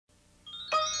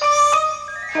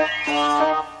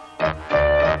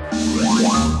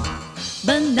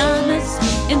Bananas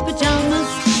in pajamas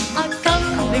are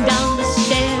coming down the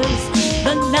stairs.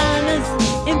 Bananas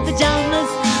in pajamas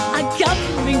are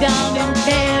coming down in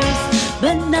pairs.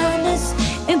 Bananas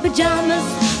in pajamas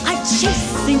are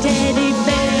chasing teddy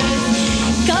bears.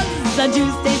 'Cause on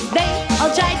Tuesdays they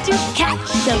all try to catch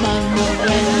them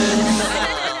unawares.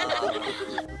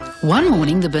 One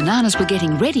morning, the bananas were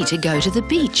getting ready to go to the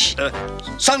beach.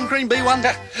 Sun cream B1.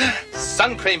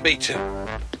 Sun cream B2.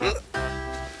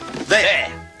 There.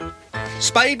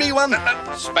 Spade B1.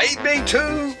 Spade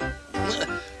B2.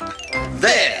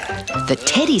 There. The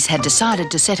Teddies had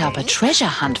decided to set up a treasure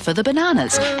hunt for the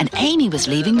bananas, and Amy was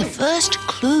leaving the first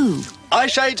clue.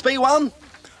 Eyeshades B1.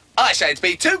 Eyeshades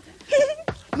B2.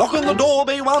 Knock on the door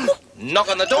B1. Knock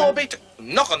on the door B2.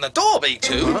 Knock on the door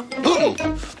B2.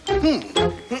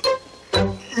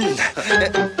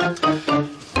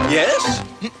 Yes?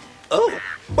 Oh,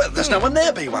 well, there's no one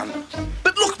there, B1.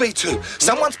 But look, B2,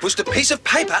 someone's pushed a piece of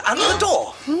paper under the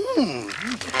door.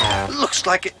 Looks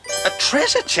like a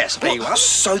treasure chest, B1.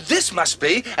 So this must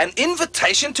be an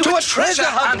invitation to a treasure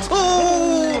hunt.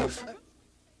 Oh!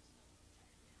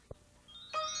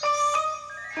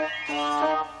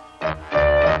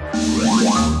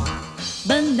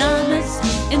 Bananas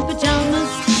in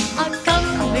pajamas are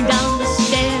coming down the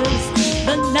stairs.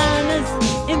 Bananas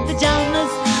in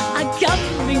pajamas are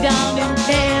coming down in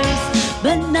pairs.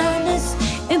 Bananas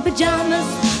in pajamas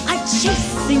are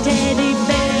chasing teddy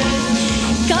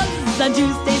bears. 'Cause on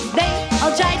Tuesdays they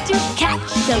all try to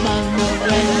catch them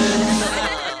unawares.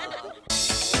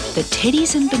 The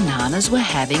Teddies and bananas were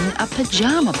having a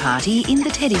pajama party in the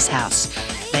Teddies' house.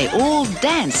 They all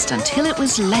danced until it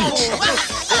was late.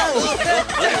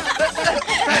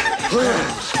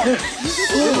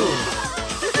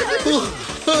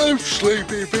 I'm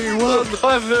sleepy, B1.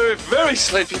 I'm very, very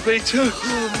sleepy, B2.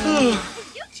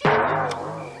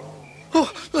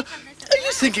 Are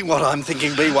you thinking what I'm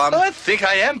thinking, B1? I think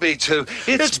I am, B2.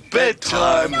 It's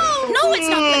bedtime. No, it's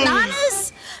not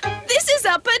bananas. This is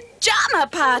a pajama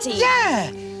party.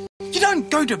 Yeah. You don't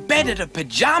go to bed at a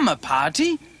pajama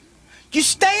party. You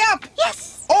stay up.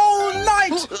 Yes. All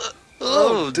night.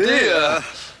 Oh, dear.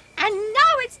 And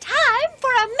now it's time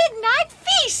for a midnight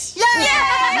feast.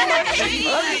 Yeah.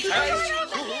 Yay!